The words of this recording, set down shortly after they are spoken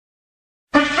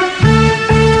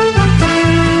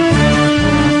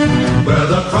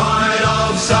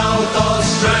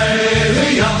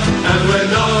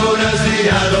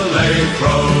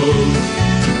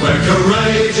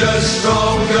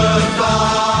stronger,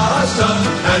 faster,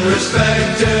 and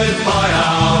respected by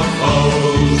our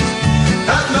foes.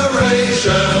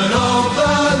 Admiration of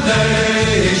the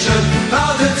nation,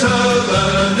 our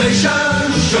determination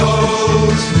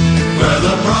shows. We're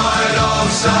the pride of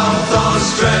South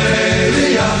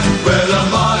Australia, we're the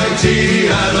mighty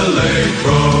Adelaide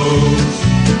Crows.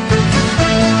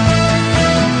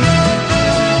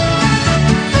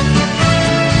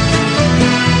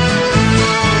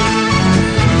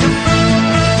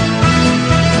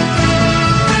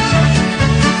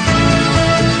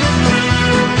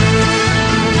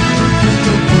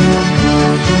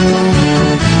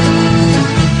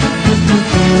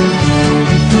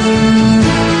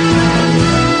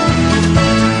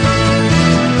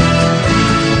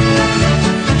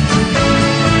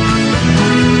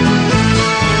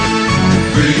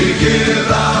 We give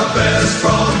our best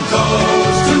from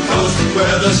coast to coast,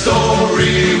 where the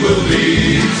story will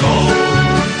be told.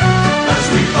 As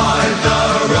we fight the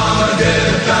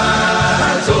rugged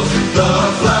battles, the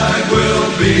flag will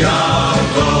be our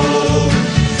goal.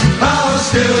 Our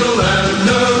skill and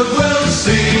nerve will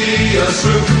see us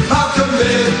through.